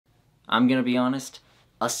I'm gonna be honest,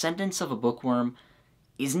 Ascendance of a Bookworm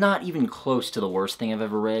is not even close to the worst thing I've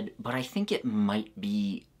ever read, but I think it might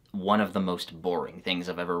be one of the most boring things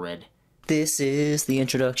I've ever read. This is the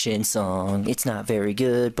introduction song. It's not very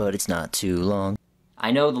good, but it's not too long.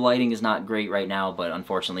 I know the lighting is not great right now, but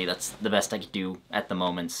unfortunately that's the best I could do at the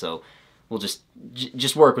moment, so we'll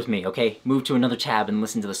just work with me, okay? Move to another tab and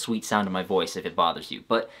listen to the sweet sound of my voice if it bothers you.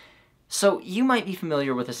 But, so you might be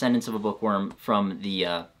familiar with Ascendance of a Bookworm from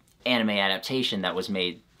the anime adaptation that was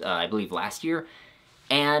made, I believe, last year.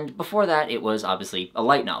 And before that, it was obviously a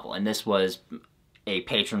light novel, and this was a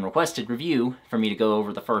patron-requested review for me to go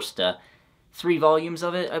over the first 3 volumes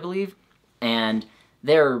of it, I believe. And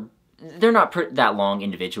they're not that long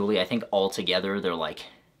individually. I think altogether they're like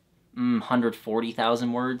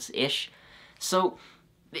 140,000 words-ish. So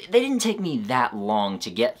they didn't take me that long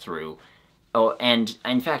to get through. Oh, and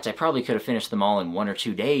in fact, I probably could have finished them all in 1 or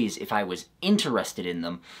 2 days if I was interested in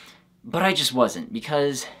them. But I just wasn't,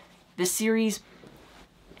 because this series,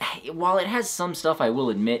 while it has some stuff I will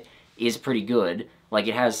admit is pretty good, like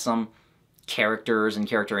it has some characters and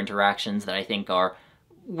character interactions that I think are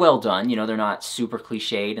well done. You know, they're not super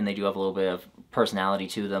cliched, and they do have a little bit of personality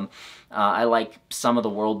to them. I like some of the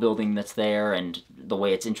world building that's there, and the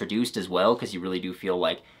way it's introduced as well, because you really do feel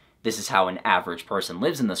like this is how an average person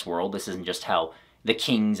lives in this world. This isn't just how the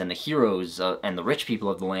kings and the heroes and the rich people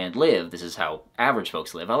of the land live. This is how average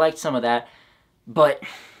folks live. I liked some of that, but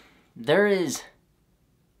there is,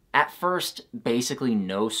 at first, basically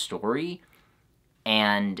no story,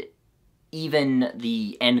 and even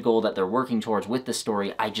the end goal that they're working towards with the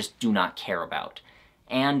story, I just do not care about.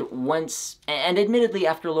 And admittedly,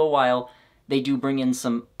 after a little while, they do bring in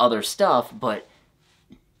some other stuff, but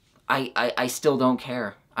I still don't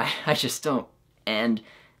care. I just don't. And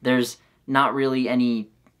there's not really any,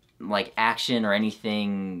 like, action or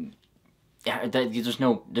anything. There's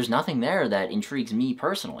nothing there that intrigues me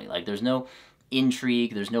personally. Like, there's no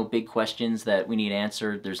intrigue, there's no big questions that we need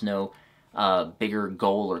answered, there's no bigger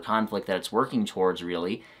goal or conflict that it's working towards,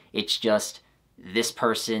 really. It's just, this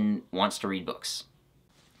person wants to read books.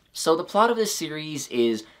 So the plot of this series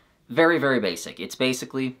is very, very basic. It's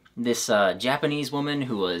basically this Japanese woman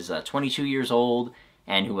who was 22 years old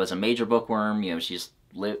and who was a major bookworm. You know,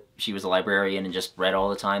 she was a librarian and just read all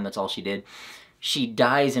the time. That's all she did. She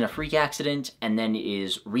dies in a freak accident and then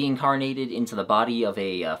is reincarnated into the body of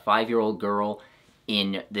a 5-year-old girl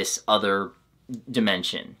in this other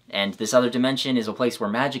dimension. And this other dimension is a place where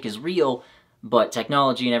magic is real, but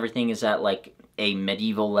technology and everything is at, like, a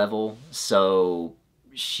medieval level, so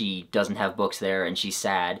she doesn't have books there, and she's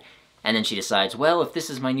sad. And then she decides, well, if this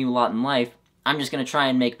is my new lot in life, I'm just going to try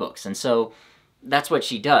and make books. And so that's what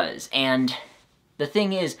she does. And the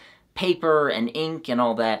thing is, paper and ink and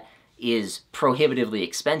all that is prohibitively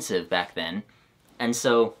expensive back then. And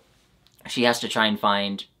so she has to try and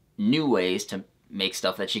find new ways to make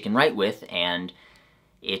stuff that she can write with, and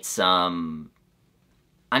it's, I mean,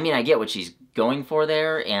 I get what she's going for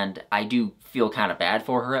there, and I do feel kind of bad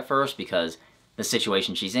for her at first, because the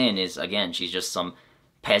situation she's in is, again, she's just some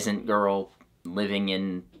peasant girl living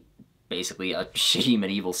in basically a shitty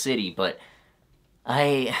medieval city, but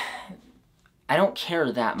I don't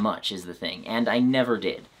care that much is the thing, and I never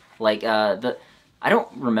did. Like, I don't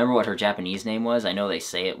remember what her Japanese name was. I know they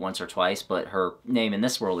say it once or twice, but her name in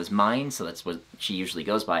this world is Mine, so that's what she usually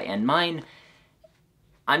goes by. And Mine,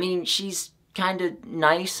 I mean, she's kind of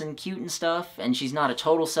nice and cute and stuff, and she's not a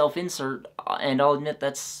total self-insert, and I'll admit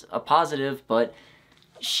that's a positive, but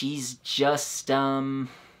she's just,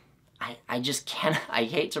 I just can't, I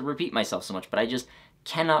hate to repeat myself so much, but I just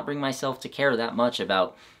cannot bring myself to care that much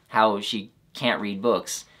about how she can't read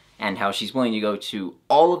books, and how she's willing to go to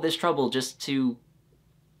all of this trouble just to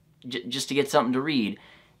get something to read,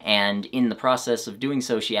 and in the process of doing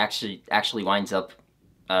so, she actually winds up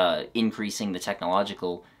increasing the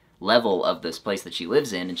technological level of this place that she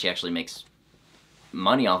lives in, and she actually makes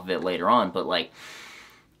money off of it later on, but, like,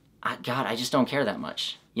 God, I just don't care that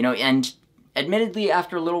much. You know, and admittedly,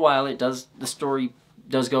 after a little while, the story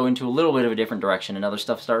does go into a little bit of a different direction, and other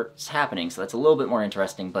stuff starts happening, so that's a little bit more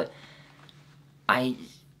interesting, but I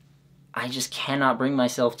just cannot bring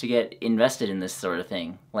myself to get invested in this sort of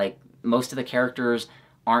thing. Like, most of the characters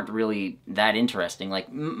aren't really that interesting.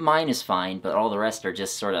 Like, Mine is fine, but all the rest are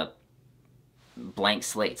just sort of blank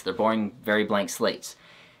slates. They're boring, very blank slates.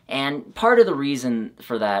 And part of the reason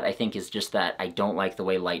for that, I think, is just that I don't like the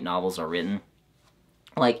way light novels are written.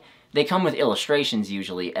 Like, they come with illustrations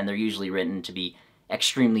usually, and they're usually written to be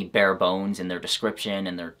extremely bare bones in their description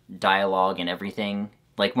and their dialogue and everything.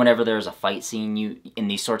 Like, whenever there's a fight scene, in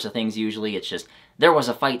these sorts of things, usually, it's just, there was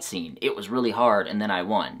a fight scene, it was really hard, and then I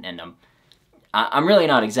won. And I'm really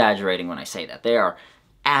not exaggerating when I say that. They are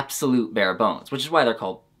absolute bare bones, which is why they're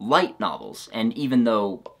called light novels. And even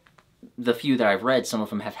though the few that I've read, some of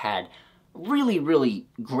them have had really, really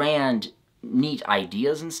grand, neat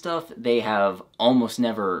ideas and stuff, they have almost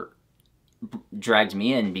never dragged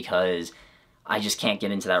me in because I just can't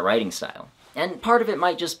get into that writing style. And part of it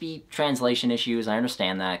might just be translation issues. I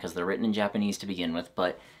understand that because they're written in Japanese to begin with,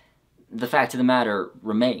 but the fact of the matter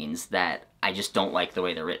remains that I just don't like the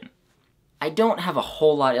way they're written. I don't have a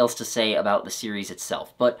whole lot else to say about the series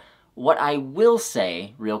itself, but what I will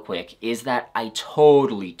say, real quick, is that I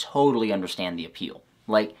totally understand the appeal.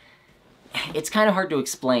 Like, it's kind of hard to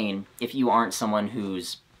explain if you aren't someone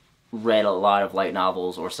who's read a lot of light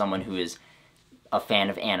novels or someone who is a fan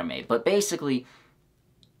of anime, but basically,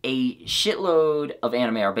 a shitload of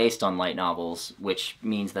anime are based on light novels, which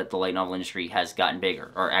means that the light novel industry has gotten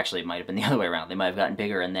bigger. Or actually, it might have been the other way around. They might have gotten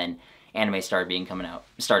bigger, and then anime started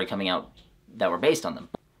coming out that were based on them.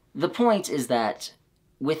 The point is that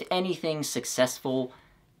with anything successful,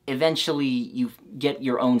 eventually you get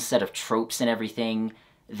your own set of tropes and everything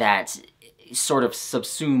that sort of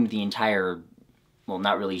subsume the entire, well,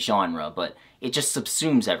 not really genre, but it just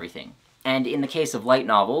subsumes everything. And in the case of light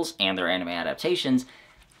novels and their anime adaptations,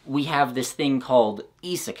 we have this thing called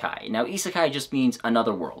isekai. Now, isekai just means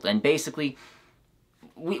another world, and basically,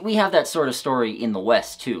 we have that sort of story in the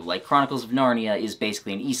West, too. Like, Chronicles of Narnia is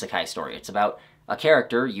basically an isekai story. It's about a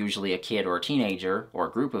character, usually a kid or a teenager, or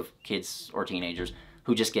a group of kids or teenagers,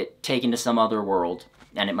 who just get taken to some other world,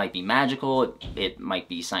 and it might be magical, it might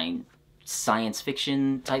be science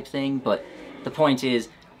fiction type thing, but the point is,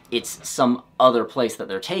 it's some other place that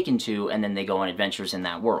they're taken to, and then they go on adventures in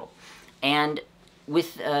that world. And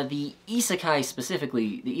with the isekai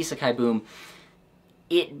specifically, the isekai boom,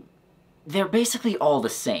 they're basically all the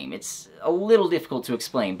same. It's a little difficult to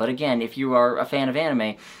explain, but again, if you are a fan of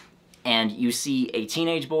anime, and you see a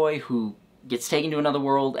teenage boy who gets taken to another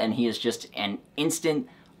world, and he is just an instant,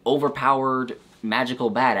 overpowered,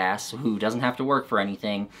 magical badass who doesn't have to work for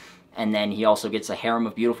anything, and then he also gets a harem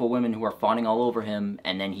of beautiful women who are fawning all over him,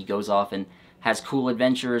 and then he goes off and has cool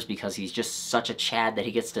adventures because he's just such a Chad that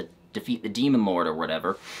he gets to defeat the Demon Lord or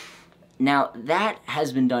whatever. Now, that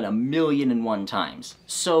has been done 1,000,001 times.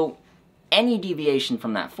 So, any deviation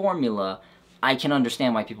from that formula, I can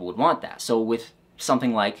understand why people would want that. So with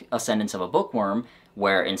something like Ascendance of a Bookworm,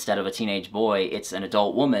 where instead of a teenage boy, it's an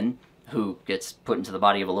adult woman who gets put into the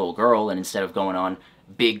body of a little girl, and instead of going on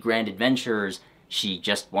big grand adventures, she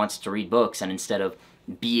just wants to read books, and instead of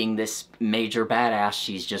being this major badass,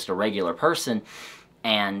 she's just a regular person,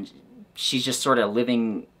 and she's just sort of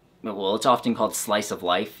living, well, it's often called slice of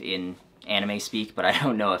life in anime speak, but I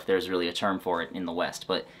don't know if there's really a term for it in the West,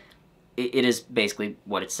 but it is basically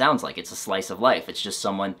what it sounds like. It's a slice of life. It's just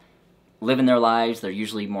someone living their lives. They're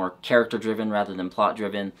usually more character-driven rather than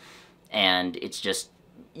plot-driven, and it's just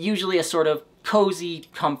usually a sort of cozy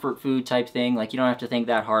comfort food type thing. Like, you don't have to think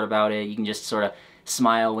that hard about it. You can just sort of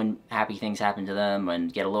smile when happy things happen to them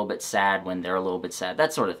and get a little bit sad when they're a little bit sad,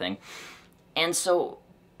 that sort of thing. And so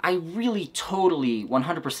I really totally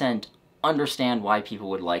 100% understand why people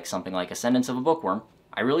would like something like Ascendance of a Bookworm.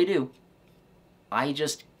 I really do. I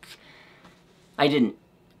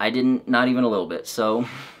didn't, not even a little bit. So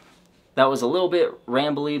that was a little bit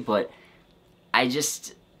rambly, but I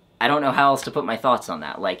don't know how else to put my thoughts on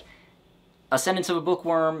that. Like, Ascendance of a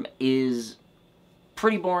Bookworm is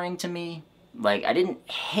pretty boring to me. Like, I didn't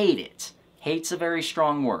hate it. Hate's a very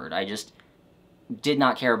strong word. I just did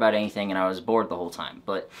not care about anything, and I was bored the whole time.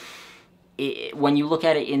 But when you look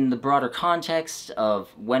at it in the broader context of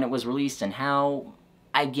when it was released and how,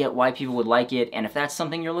 I get why people would like it, and if that's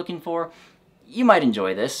something you're looking for, you might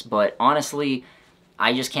enjoy this, but honestly,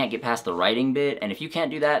 I just can't get past the writing bit, and if you can't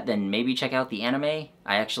do that, then maybe check out the anime.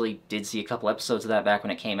 I actually did see a couple episodes of that back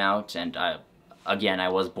when it came out, and again, I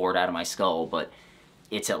was bored out of my skull, but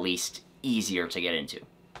it's at least easier to get into.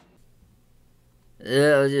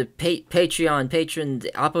 Patreon patrons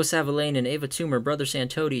Apo Savalainen and Ava Toomer, Brother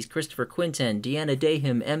Santotis, Christopher Quinten, Deanna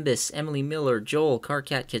Dahim, Embis, Emily Miller, Joel,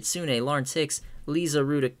 Carcat Kitsune, Lawrence Hicks, Lisa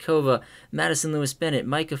Rudakova, Madison Lewis Bennett,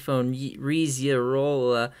 Microphone, Rees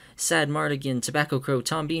Yarola, Sad Mardigan, Tobacco Crow,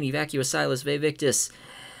 Tom Beanie, Vacuous Silas, Vevictus.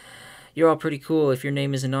 You're all pretty cool. If your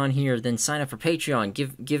name isn't on here, then sign up for Patreon.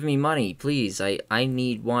 Give me money, please. I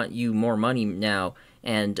want you more money now.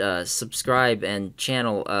 And subscribe and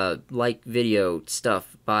channel, like video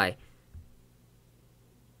stuff. Bye.